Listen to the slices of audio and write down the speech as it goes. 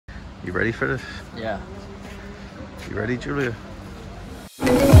You ready for this? Yeah. You ready, Julia?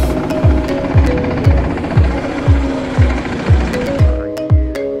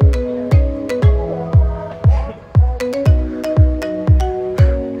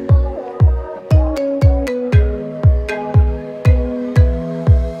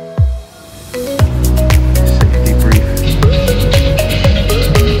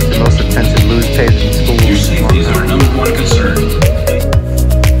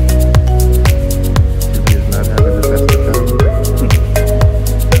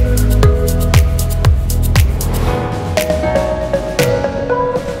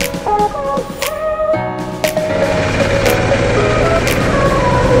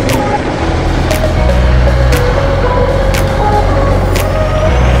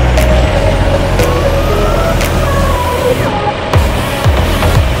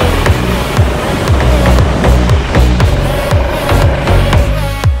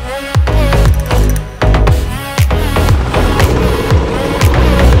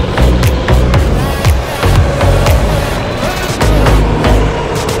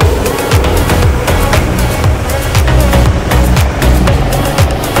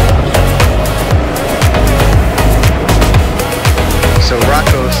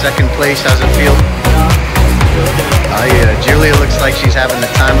 Second place, how's it feel? Oh yeah, Julia looks like she's having the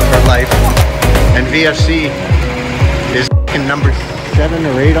time of her life. And VFC is number 7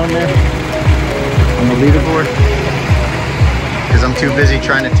 or 8 on there, on the leaderboard. Because I'm too busy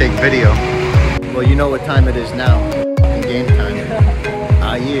trying to take video. Well, you know what time it is now, in game time.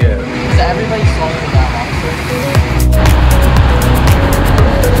 Ah yeah. Is everybody slowing down, honestly?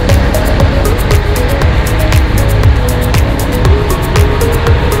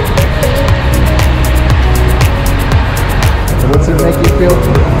 What's it make you feel?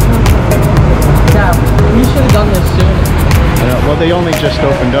 Yeah, we should have done this sooner. Well, they only just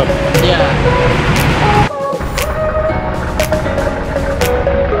opened up. Yeah.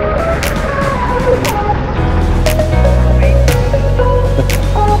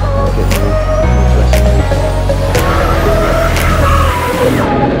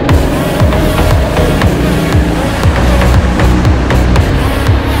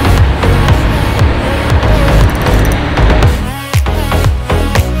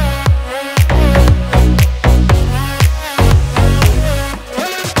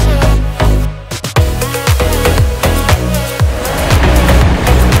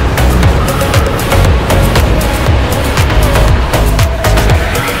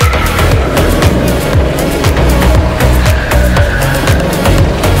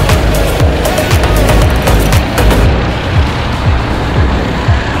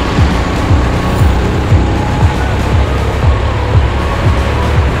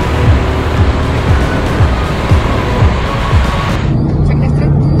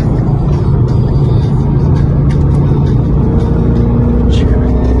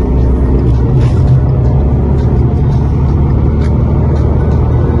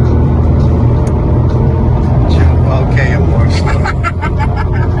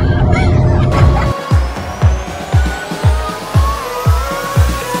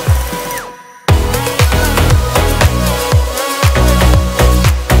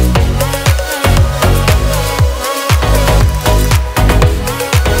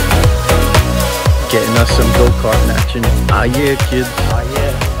 Getting us some Go Kart action. Ah yeah, kids. Oh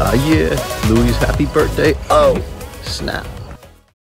yeah. Ah yeah. Louis' happy birthday. Oh, snap.